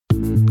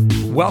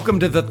Welcome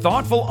to the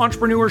Thoughtful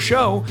Entrepreneur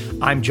Show.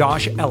 I'm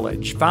Josh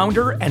Elledge,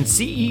 founder and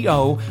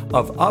CEO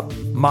of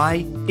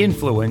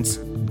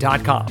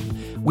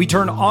UpMyInfluence.com. We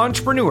turn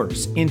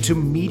entrepreneurs into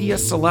media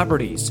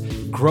celebrities,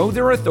 grow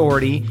their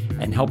authority,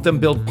 and help them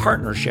build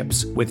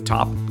partnerships with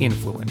top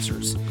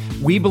influencers.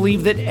 We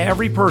believe that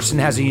every person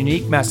has a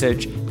unique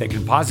message that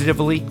can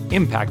positively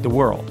impact the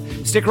world.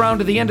 Stick around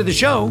to the end of the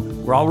show,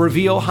 where I'll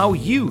reveal how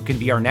you can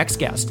be our next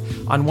guest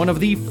on one of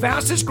the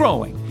fastest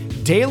growing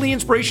daily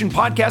inspiration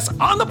podcasts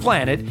on the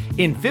planet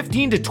in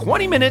 15 to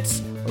 20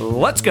 minutes.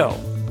 Let's go.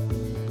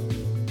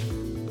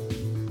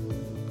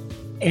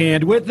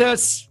 And with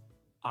us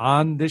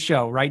on the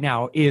show right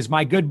now is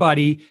my good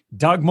buddy,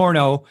 Doug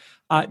Morneau.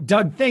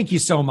 Doug, thank you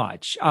so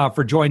much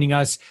for joining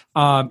us.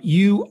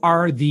 You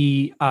are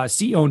the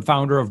CEO and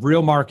founder of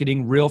Real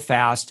Marketing Real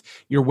Fast.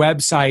 Your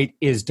website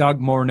is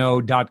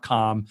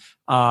dougmorneau.com.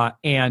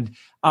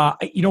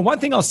 One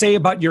thing I'll say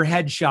about your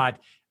headshot,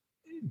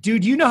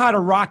 dude, you know how to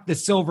rock the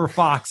silver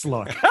fox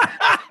look.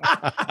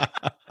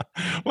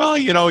 Well,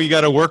 you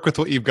got to work with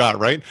what you've got,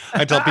 right?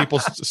 I tell people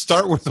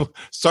start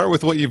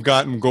with what you've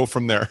got and go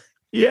from there.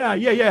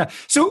 Yeah.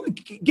 So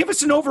give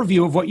us an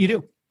overview of what you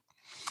do.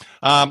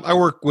 I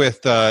work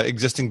with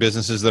existing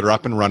businesses that are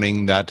up and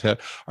running that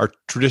are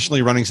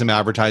traditionally running some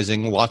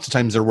advertising. Lots of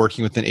times they're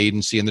working with an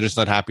agency and they're just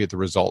not happy with the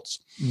results.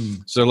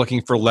 So they're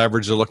looking for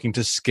leverage, they're looking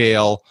to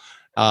scale,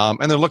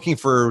 and they're looking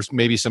for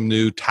maybe some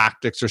new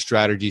tactics or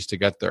strategies to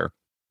get there.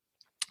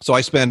 So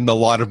I spend a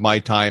lot of my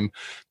time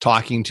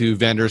talking to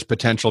vendors,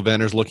 potential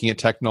vendors, looking at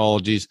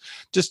technologies,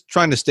 just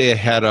trying to stay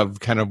ahead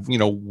of kind of,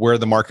 where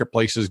the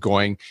marketplace is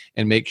going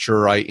and make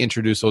sure I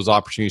introduce those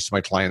opportunities to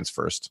my clients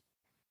first.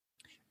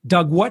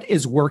 Doug, what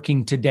is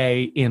working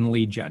today in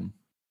lead gen?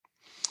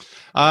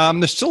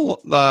 There's still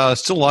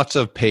lots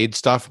of paid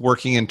stuff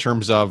working in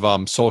terms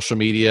of social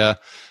media,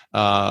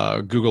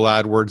 Google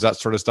AdWords, that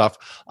sort of stuff.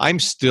 I'm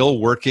still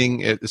working.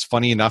 It's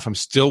funny enough, I'm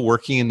still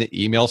working in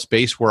the email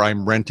space where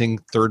I'm renting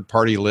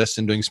third-party lists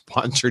and doing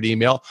sponsored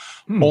email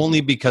only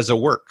because it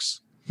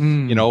works.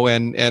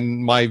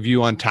 And my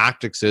view on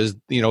tactics is,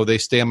 they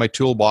stay in my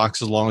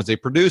toolbox as long as they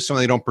produce. And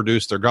when they don't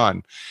produce, they're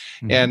gone.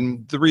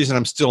 And the reason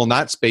I'm still in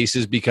that space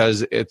is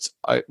because it's,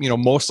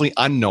 mostly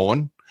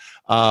unknown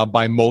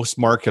by most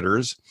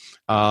marketers.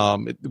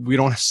 We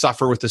don't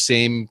suffer with the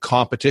same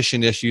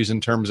competition issues in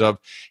terms of,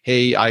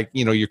 hey,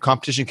 your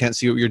competition can't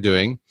see what you're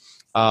doing.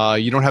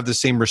 You don't have the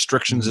same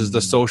restrictions as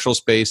the social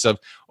space of,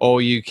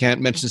 you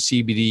can't mention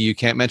CBD, you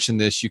can't mention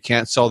this, you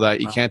can't sell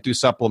that, you can't do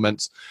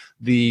supplements.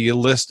 The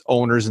list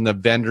owners and the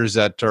vendors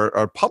that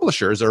are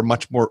publishers are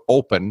much more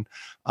open.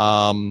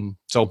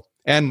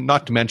 And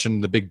not to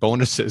mention the big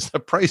bonuses, the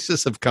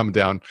prices have come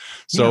down.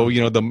 So,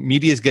 the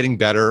media is getting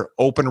better.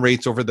 Open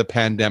rates over the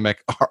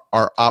pandemic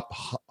are up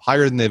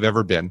higher than they've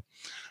ever been.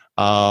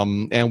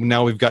 And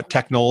now we've got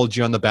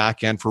technology on the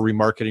back end for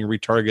remarketing,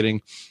 retargeting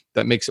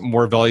that makes it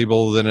more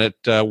valuable than it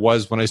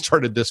was when I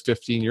started this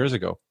 15 years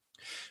ago.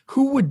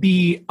 Who would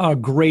be a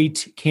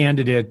great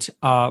candidate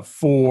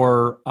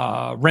for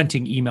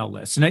renting email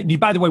lists? And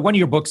by the way, one of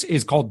your books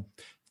is called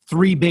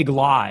 3 Big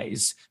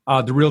Lies,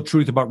 The Real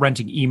Truth About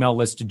Renting Email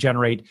Lists to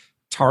Generate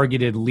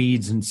Targeted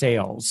Leads and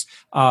Sales.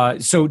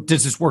 So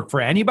does this work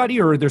for anybody,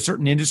 or are there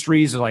certain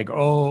industries that are like,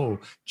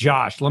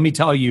 Josh, let me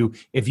tell you,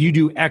 if you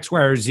do X, Y,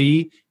 or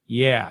Z,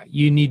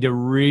 you need to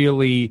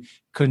really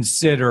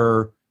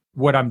consider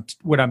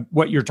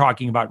what you're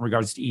talking about in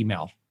regards to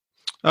email.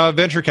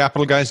 Venture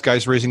capital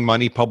guys raising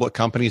money, public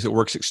companies it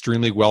works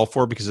extremely well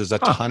for because there's a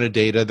ton of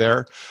data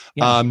there.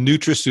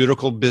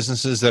 Nutraceutical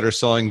businesses that are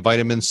selling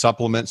vitamins,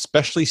 supplements,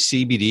 especially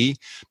CBD,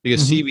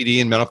 because CBD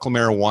and medical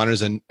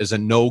marijuana is a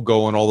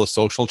no-go on all the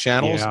social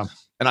channels. Yeah.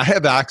 And I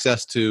have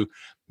access to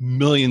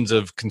millions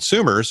of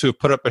consumers who have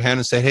put up a hand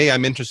and say, hey,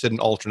 I'm interested in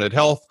alternate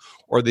health,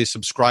 or they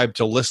subscribe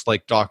to lists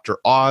like Dr.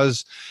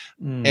 Oz.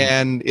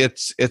 And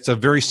it's a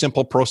very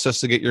simple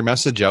process to get your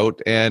message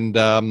out and,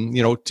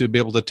 to be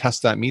able to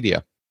test that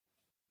media.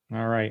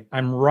 All right.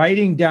 I'm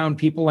writing down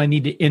people I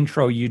need to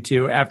intro you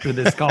to after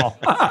this call.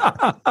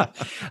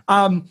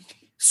 I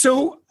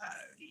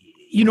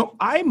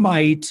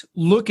might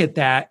look at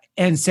that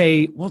and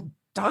say, well,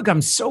 Doug,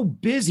 I'm so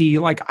busy.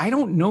 Like, I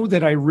don't know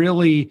that I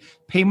really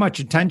pay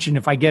much attention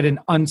if I get an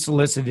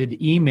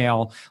unsolicited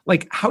email.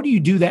 Like, how do you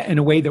do that in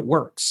a way that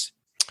works?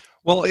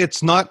 Well,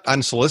 it's not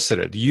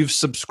unsolicited. You've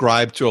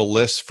subscribed to a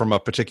list from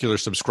a particular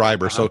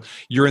subscriber. So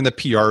you're in the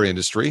PR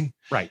industry.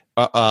 Right.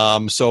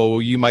 So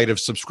you might have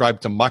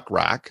subscribed to Muck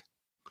Rack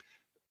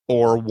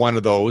or one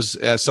of those.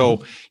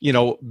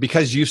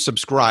 Because you've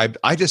subscribed,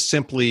 I just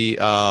simply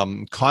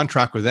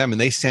contract with them and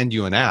they send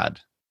you an ad.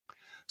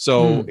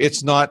 So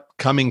it's not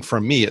coming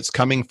from me. It's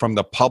coming from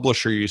the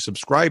publisher you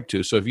subscribe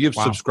to. So if you've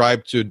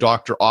subscribed to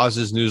Dr.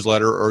 Oz's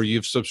newsletter, or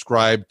you've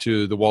subscribed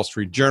to the Wall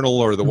Street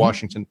Journal or the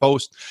Washington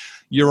Post,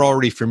 you're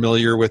already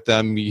familiar with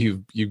them.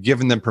 You've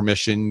given them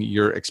permission.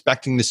 You're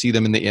expecting to see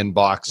them in the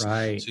inbox.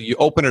 Right. So you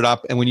open it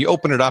up. And when you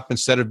open it up,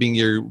 instead of being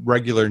your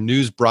regular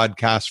news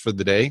broadcast for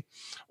the day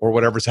or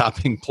whatever's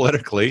happening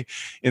politically,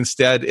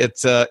 instead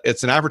it's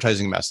an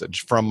advertising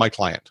message from my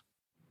client.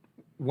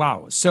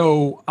 Wow.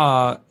 So,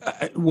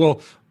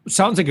 well,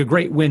 sounds like a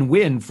great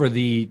win-win for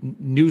the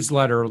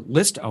newsletter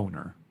list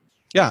owner.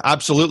 Yeah,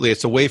 absolutely.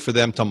 It's a way for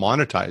them to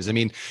monetize. I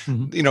mean,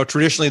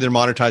 traditionally they're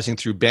monetizing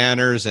through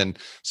banners and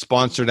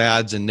sponsored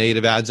ads and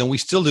native ads, and we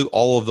still do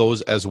all of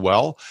those as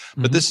well.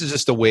 But this is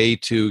just a way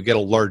to get a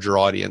larger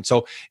audience.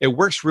 So it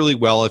works really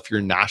well if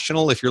you're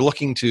national. If you're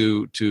looking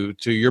to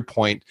your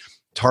point,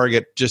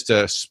 target just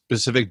a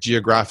specific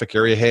geographic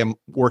area. Hey, I'm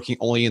working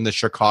only in the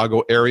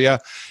Chicago area.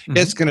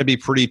 It's going to be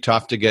pretty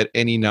tough to get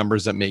any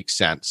numbers that make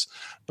sense.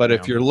 But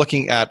if you're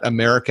looking at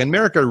America,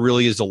 America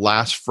really is the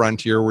last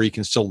frontier where you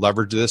can still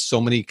leverage this.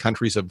 So many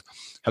countries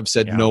have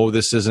said, no,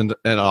 this isn't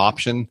an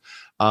option,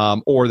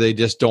 or they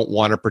just don't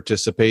want to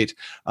participate.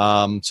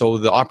 So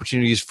the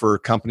opportunities for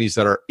companies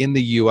that are in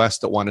the U.S.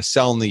 that want to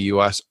sell in the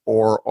U.S.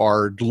 or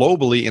are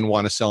globally and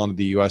want to sell in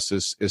the U.S.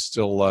 is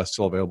still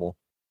available.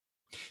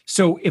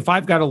 So if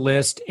I've got a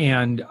list,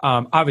 and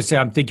obviously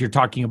I think you're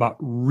talking about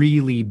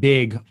really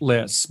big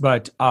lists,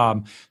 but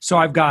so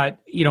I've got,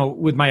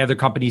 with my other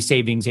company,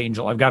 Savings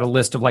Angel, I've got a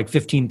list of like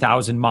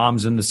 15,000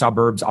 moms in the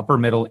suburbs, upper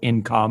middle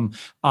income,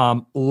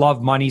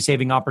 love money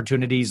saving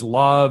opportunities,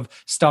 love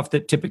stuff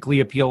that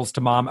typically appeals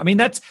to mom. I mean,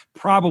 that's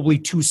probably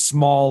too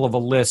small of a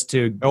list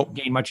to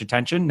gain much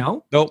attention.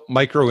 No,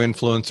 micro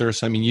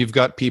influencers. I mean, you've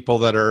got people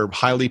that are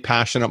highly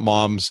passionate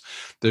moms.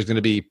 There's going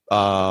to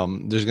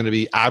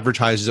be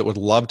advertisers that would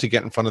love to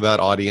get in front of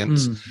that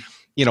audience,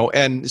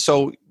 and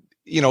so,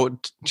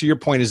 to your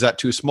point, is that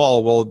too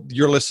small? Well,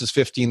 your list is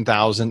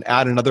 15,000,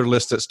 add another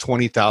list that's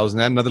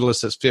 20,000, add another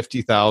list that's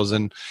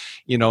 50,000,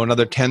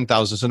 another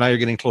 10,000. So now you're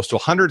getting close to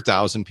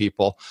 100,000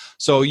 people.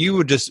 So you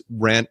would just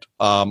rent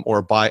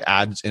or buy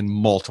ads in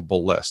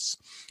multiple lists.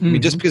 I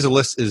mean, just because a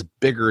list is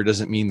bigger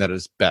doesn't mean that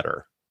it's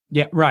better.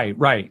 Yeah,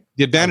 right.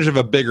 The advantage of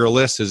a bigger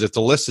list is if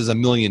the list is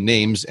 1 million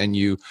names and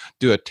you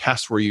do a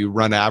test where you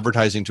run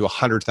advertising to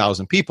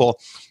 100,000 people,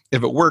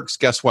 if it works,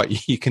 guess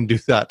what? You can do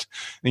that,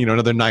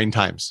 another 9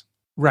 times.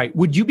 Right.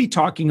 Would you be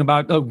talking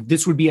about,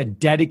 this would be a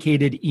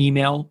dedicated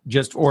email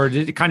or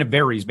it kind of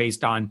varies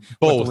based on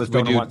both? What the list we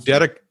owner do wants?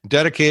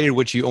 Dedicated,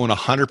 which you own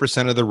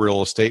 100% of the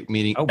real estate,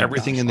 meaning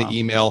everything in the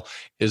email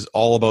is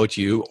all about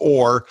you.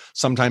 Or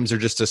sometimes they're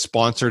just a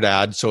sponsored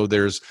ad. So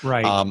there's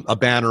a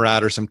banner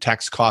ad or some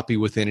text copy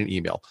within an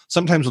email.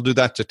 Sometimes we'll do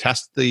that to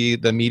test the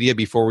media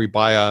before we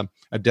buy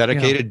a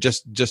dedicated,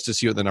 just to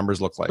see what the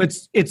numbers look like. But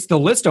it's the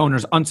list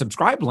owner's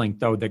unsubscribe link,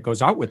 though, that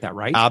goes out with that,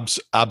 right?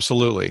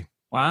 Absolutely.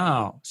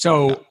 Wow.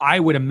 So I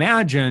would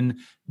imagine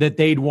that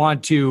they'd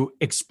want to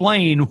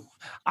explain.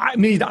 I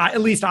mean,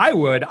 at least I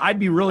would. I'd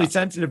be really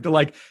sensitive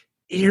to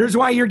here's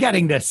why you're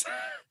getting this.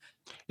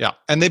 Yeah.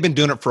 And they've been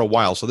doing it for a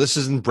while. So this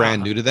isn't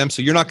brand new to them.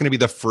 So you're not going to be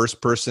the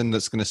first person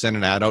that's going to send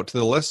an ad out to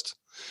the list.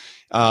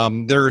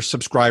 Their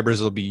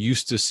subscribers will be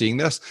used to seeing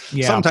this.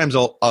 Yeah. Sometimes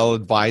I'll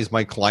advise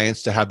my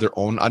clients to have their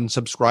own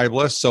unsubscribe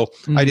list. So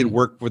I did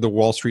work with the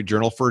Wall Street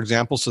Journal, for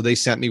example. So they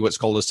sent me what's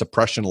called a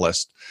suppression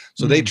list.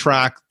 So they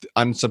track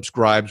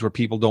unsubscribes where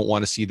people don't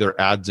want to see their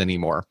ads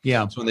anymore.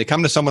 Yeah. So when they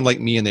come to someone like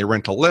me and they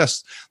rent a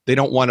list, they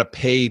don't want to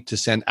pay to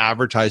send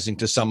advertising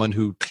to someone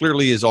who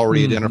clearly is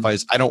already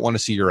identifies, I don't want to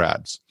see your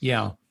ads.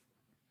 Yeah.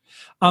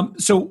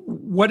 So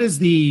what is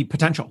the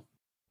potential?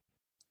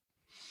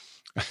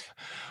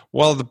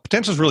 Well, the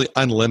potential is really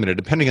unlimited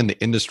depending on the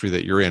industry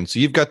that you're in. So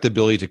you've got the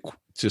ability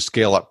to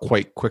scale up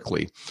quite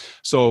quickly.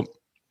 So,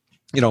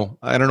 I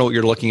don't know what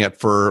you're looking at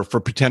for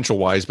potential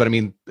wise, but I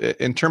mean,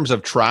 in terms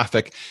of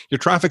traffic, your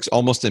traffic's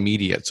almost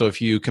immediate. So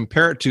if you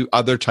compare it to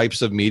other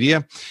types of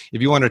media,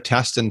 if you want to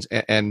test and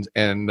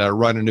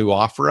run a new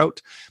offer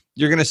out,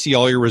 you're going to see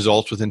all your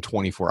results within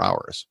 24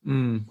 hours.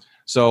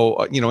 So,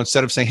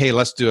 instead of saying, hey,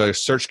 let's do a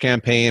search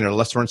campaign or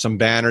let's run some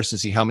banners and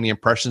see how many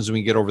impressions we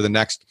can get over the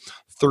next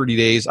 30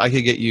 days, I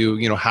could get you,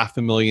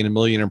 500,000, 1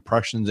 million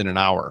impressions in an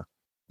hour.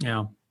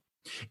 Yeah.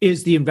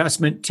 Is the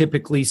investment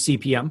typically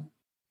CPM?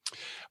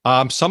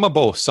 Some of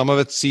both. Some of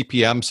it's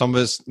CPM. Some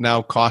of it's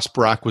now cost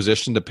per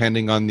acquisition,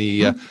 depending on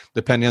the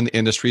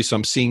industry. So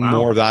I'm seeing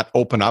more of that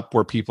open up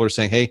where people are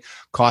saying, hey,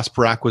 cost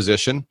per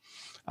acquisition.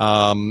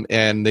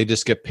 And they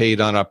just get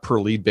paid on a per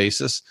lead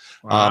basis.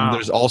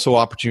 There's also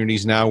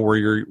opportunities now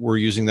where we're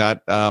using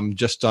that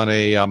just on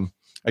a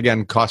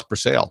again cost per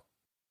sale.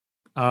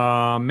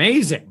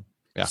 Amazing.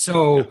 Yeah.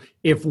 So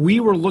if we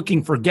were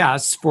looking for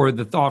guests for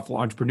the Thoughtful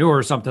Entrepreneur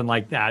or something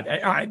like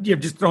that, you're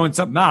just throwing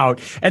something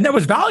out, and that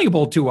was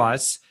valuable to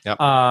us. Yep.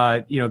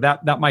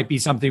 That might be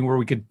something where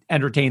we could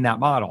entertain that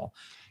model.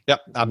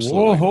 Yep, absolutely.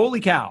 Whoa,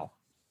 holy cow.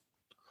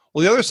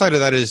 Well, the other side of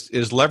that is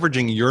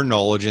leveraging your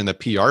knowledge in the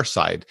PR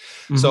side.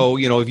 So,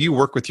 if you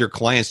work with your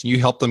clients and you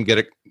help them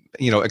get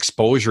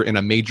exposure in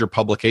a major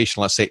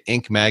publication, let's say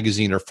Inc.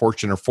 magazine or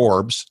Fortune or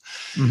Forbes,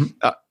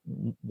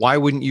 why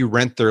wouldn't you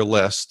rent their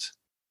list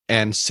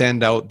and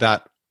send out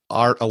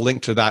a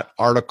link to that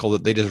article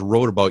that they just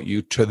wrote about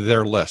you to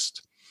their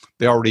list?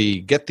 They already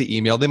get the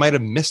email. They might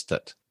have missed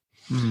it.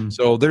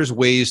 So there's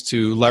ways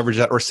to leverage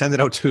that or send it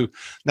out to,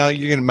 now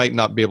you might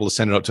not be able to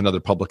send it out to another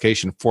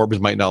publication.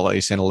 Forbes might not let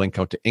you send a link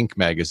out to Inc.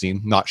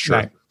 magazine. Not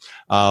sure.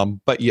 Right.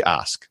 But you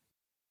ask.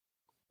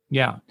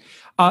 Yeah.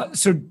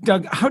 So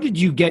Doug, how did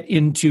you get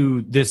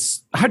into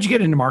this? How did you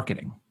get into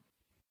marketing?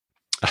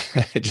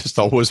 I just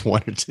always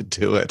wanted to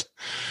do it.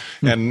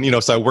 And,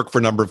 so I work for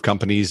a number of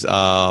companies,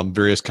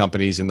 various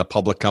companies in the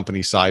public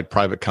company side,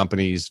 private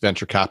companies,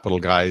 venture capital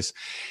guys.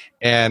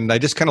 And I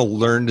just kind of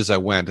learned as I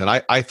went. And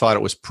I thought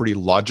it was pretty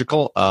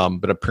logical.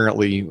 But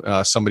apparently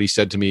somebody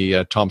said to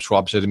me, Tom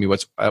Schwab said to me,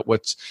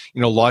 what's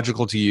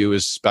logical to you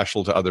is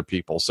special to other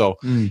people. So,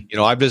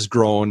 I've just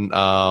grown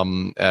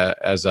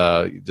as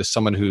just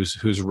someone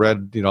who's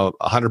read,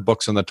 100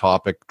 books on the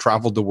topic,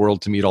 traveled the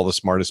world to meet all the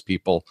smartest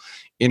people,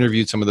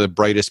 interviewed some of the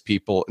brightest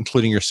people,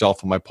 including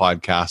yourself on my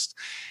podcast.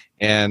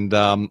 And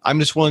I'm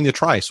just willing to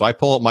try. So I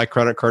pull out my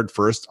credit card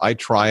first. I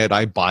try it.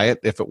 I buy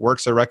it. If it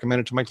works, I recommend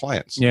it to my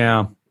clients.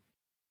 Yeah.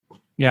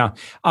 Yeah.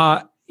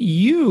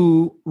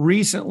 You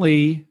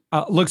recently,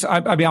 I'm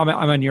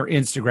on your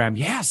Instagram.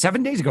 Yeah.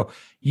 7 days ago.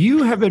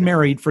 You have been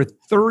married for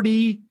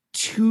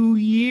 32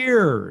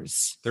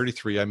 years.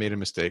 33. I made a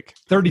mistake.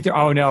 33.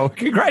 Oh no.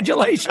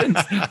 Congratulations.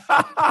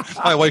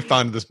 My wife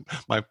found this,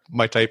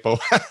 my typo.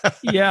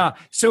 Yeah.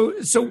 So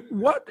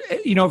what,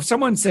 if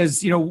someone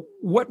says,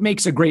 what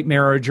makes a great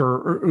marriage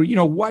or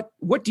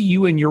what do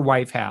you and your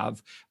wife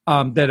have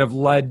that have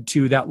led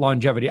to that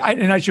longevity?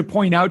 And I should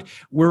point out,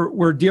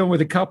 we're dealing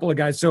with a couple of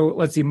guys. So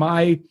let's see,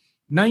 in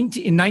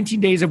 19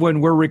 days of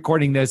when we're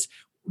recording this,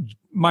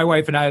 my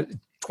wife and I,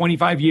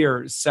 25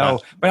 years.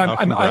 So, but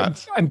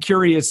I'm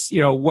curious,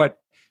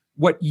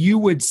 what you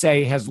would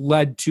say has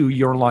led to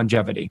your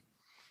longevity.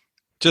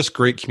 Just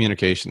great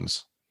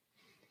communications.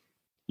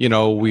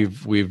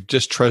 We've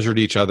just treasured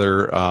each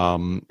other,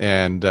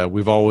 and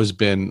we've always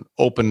been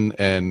open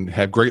and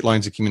had great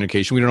lines of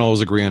communication. We don't always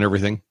agree on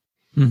everything.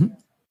 Mm-hmm.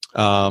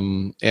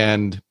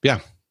 And yeah,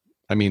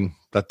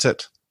 that's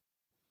it.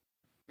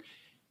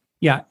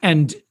 Yeah.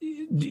 And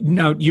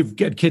now you've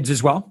got kids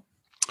as well?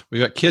 We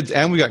got kids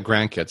and we got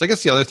grandkids. I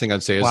guess the other thing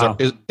I'd say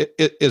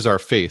is our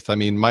faith.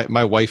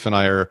 My wife and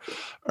I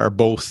are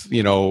both,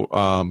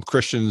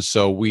 Christians.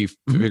 So we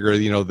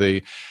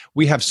figure,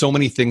 we have so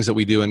many things that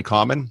we do in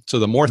common. So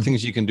the more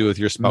things you can do with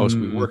your spouse,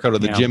 we work out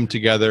of the gym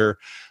together,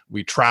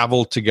 we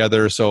travel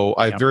together. So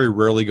I very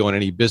rarely go on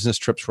any business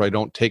trips where I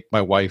don't take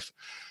my wife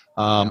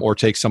or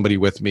take somebody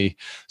with me.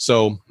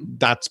 So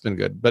that's been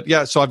good. But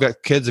yeah, so I've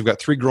got kids. I've got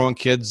 3 growing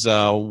kids.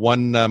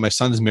 One, my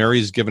son's Mary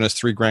has given us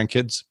 3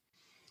 grandkids.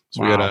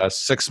 So we got a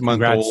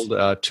 6-month-old,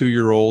 a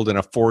 2-year-old, and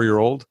a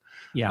 4-year-old.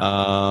 Yeah.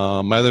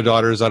 My other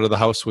daughter is out of the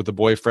house with a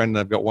boyfriend. And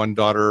I've got one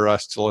daughter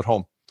still at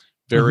home.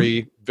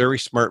 Very, very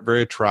smart,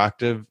 very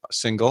attractive,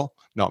 single.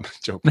 No, I'm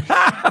joking.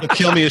 She'll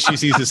kill me if she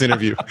sees this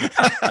interview.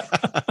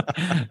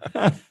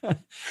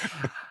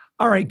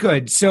 All right,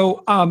 good.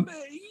 So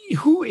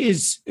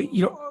who's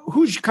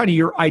kind of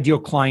your ideal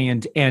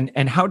client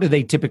and how do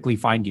they typically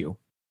find you?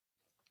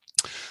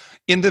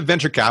 In the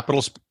venture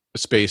capital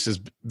space is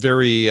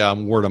very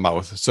word of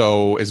mouth.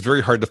 So it's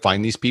very hard to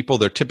find these people.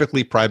 They're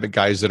typically private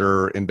guys that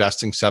are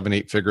investing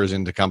 7-8 figures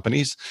into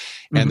companies,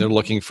 and they're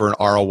looking for an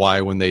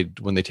ROI when they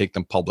take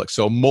them public.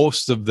 So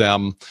most of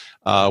them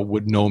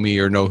would know me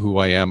or know who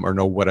I am or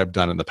know what I've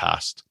done in the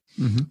past.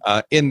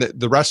 In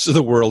the rest of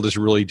the world is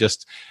really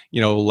just,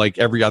 like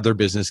every other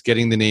business,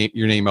 getting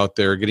your name out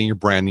there, getting your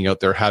branding out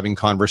there, having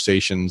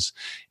conversations,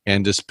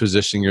 and just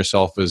positioning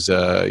yourself as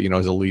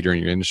as a leader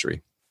in your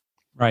industry.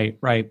 Right.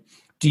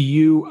 Do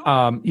you,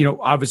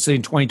 obviously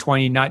in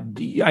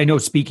 2020, I know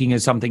speaking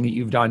is something that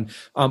you've done.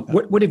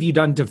 What have you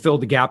done to fill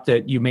the gap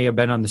that you may have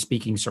been on the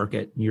speaking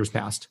circuit in years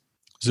past?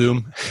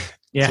 Zoom.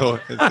 Yeah. So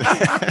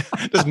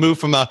just move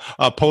from a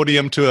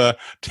podium to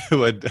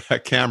a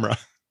camera.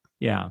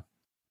 Yeah.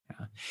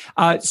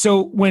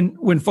 So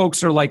when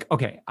folks are like,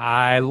 okay,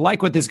 I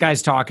like what this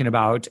guy's talking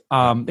about,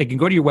 they can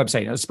go to your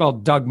website. It's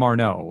spelled Doug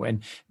Morneau,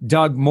 and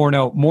Doug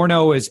Morneau.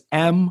 Morneau is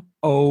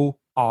MORNEAU.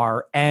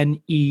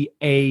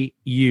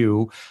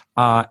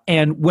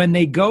 And when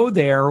they go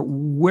there,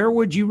 where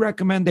would you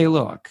recommend they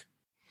look?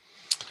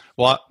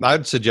 Well,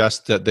 I'd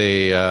suggest that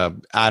they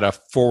add a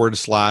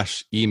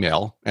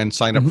 /email and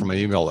sign up for my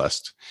email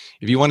list.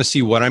 If you want to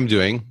see what I'm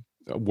doing,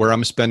 where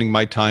I'm spending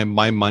my time,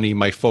 my money,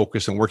 my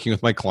focus, and working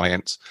with my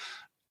clients,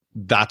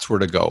 that's where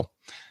to go.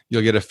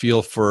 You'll get a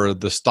feel for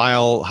the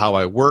style, how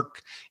I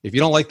work. If you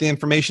don't like the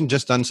information,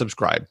 just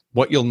unsubscribe.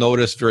 What you'll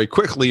notice very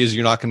quickly is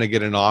you're not going to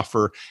get an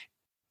offer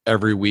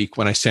every week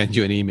when I send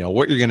you an email.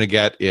 What you're going to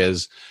get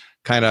is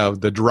kind of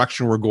the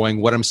direction we're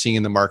going, what I'm seeing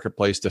in the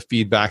marketplace, the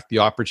feedback, the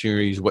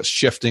opportunities, what's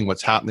shifting,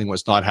 what's happening,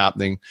 what's not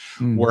happening,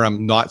 where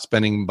I'm not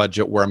spending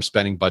budget, where I'm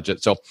spending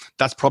budget. So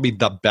that's probably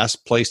the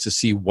best place to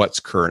see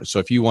what's current. So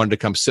if you wanted to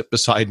come sit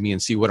beside me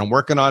and see what I'm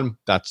working on,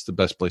 that's the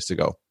best place to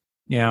go.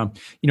 Yeah.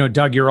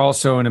 Doug, you're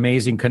also an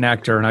amazing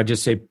connector. And I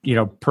just say,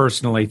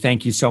 personally,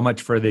 thank you so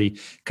much for the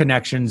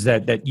connections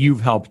that you've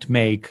helped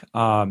make.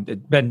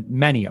 It's been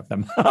many of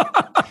them.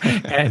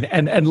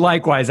 and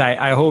likewise,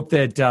 I hope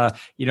that,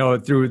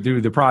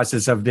 through the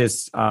process of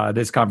this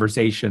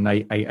conversation,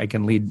 I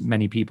can lead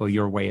many people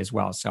your way as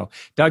well. So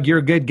Doug, you're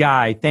a good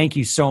guy. Thank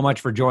you so much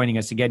for joining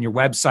us. Again, your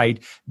website,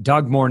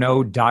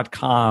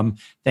 DougMorneau.com.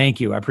 Thank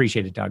you. I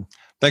appreciate it, Doug.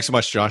 Thanks so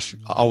much, Josh.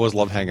 I always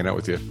love hanging out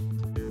with you.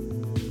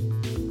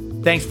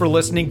 Thanks for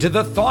listening to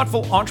the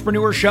Thoughtful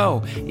Entrepreneur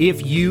Show.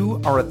 If you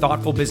are a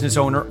thoughtful business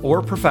owner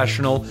or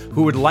professional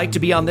who would like to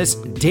be on this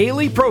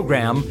daily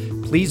program,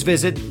 please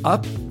visit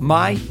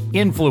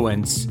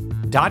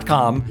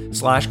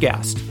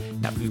upmyinfluence.com/guest.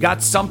 Now, if you've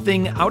got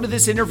something out of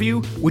this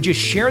interview, would you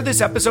share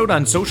this episode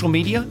on social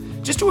media?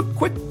 Just do a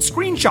quick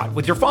screenshot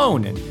with your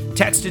phone and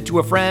text it to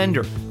a friend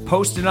or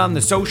post it on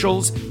the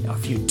socials. Now,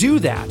 if you do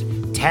that,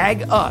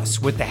 tag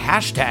us with the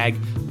hashtag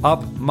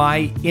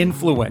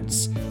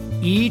UpMyInfluence.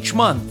 Each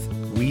month,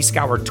 we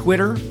scour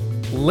Twitter,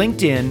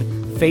 LinkedIn,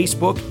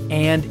 Facebook,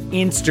 and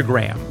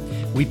Instagram.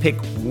 We pick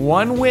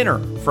one winner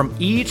from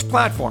each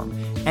platform,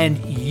 and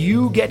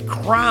you get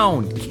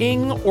crowned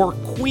king or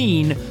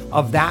queen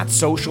of that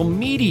social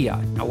media.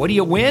 Now, what do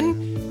you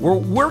win?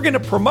 We're going to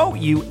promote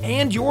you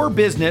and your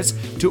business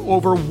to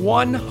over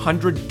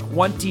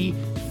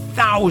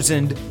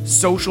 120,000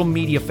 social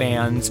media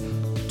fans,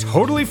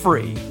 totally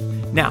free.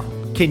 Now,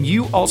 can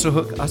you also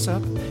hook us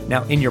up?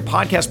 Now, in your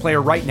podcast player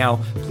right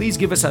now, please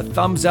give us a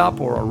thumbs up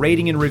or a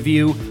rating and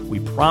review. We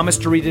promise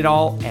to read it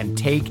all and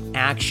take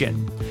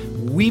action.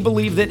 We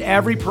believe that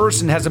every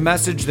person has a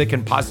message that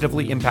can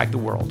positively impact the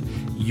world.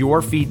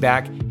 Your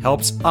feedback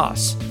helps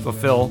us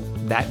fulfill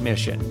that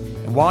mission.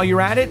 And while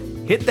you're at it,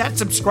 hit that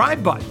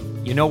subscribe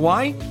button. You know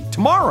why?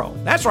 Tomorrow,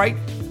 that's right,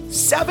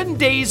 7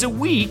 days a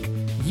week,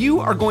 you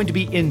are going to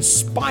be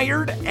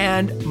inspired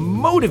and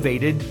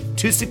motivated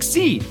to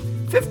succeed.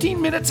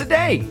 15 minutes a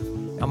day.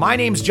 Now, my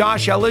name's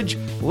Josh Elledge.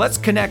 Let's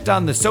connect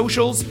on the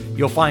socials.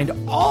 You'll find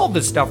all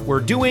the stuff we're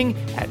doing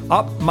at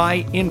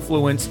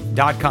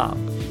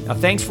upmyinfluence.com. Now,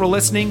 thanks for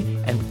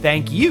listening, and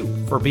thank you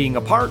for being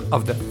a part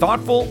of the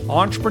Thoughtful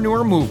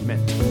Entrepreneur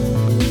Movement.